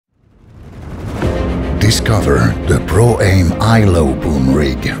Discover the Proaim high-low boom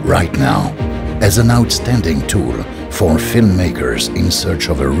rig right now as an outstanding tool for filmmakers in search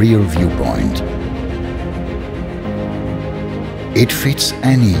of a real viewpoint. It fits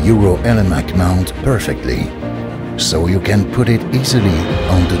any Euro Elemac mount perfectly, so you can put it easily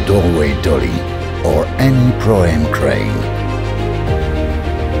on the doorway dolly or any Proaim crane.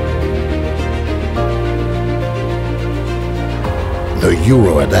 The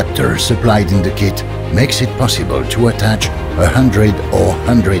Euro adapter supplied in the kit makes it possible to attach a 100 or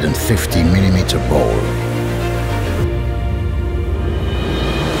 150 mm ball.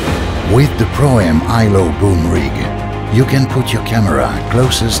 With the Proaim high-low boom rig, you can put your camera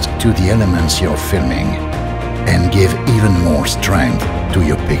closest to the elements you're filming and give even more strength to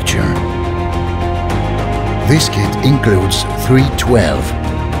your picture. This kit includes 3 12,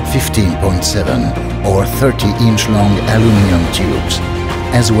 15.7 or 30-inch long aluminum tubes,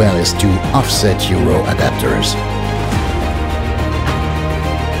 as well as 2 offset Euro adapters.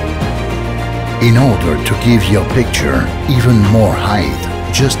 In order to give your picture even more height,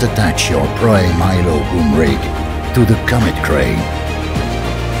 just attach your Proaim high-low boom rig to the Comet crane.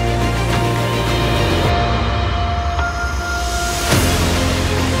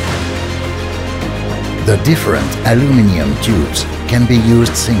 The different aluminum tubes can be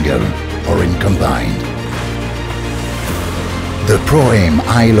used single or in combined. The Proaim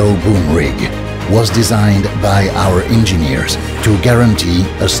high-low boom rig was designed by our engineers to guarantee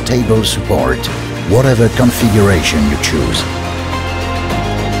a stable support, whatever configuration you choose.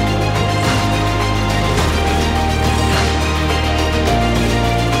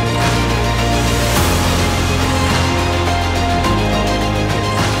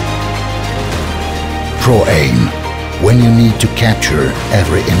 Proaim, when you need to capture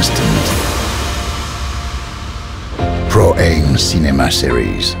every instant. Proaim Cinema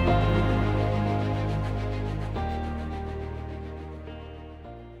Series.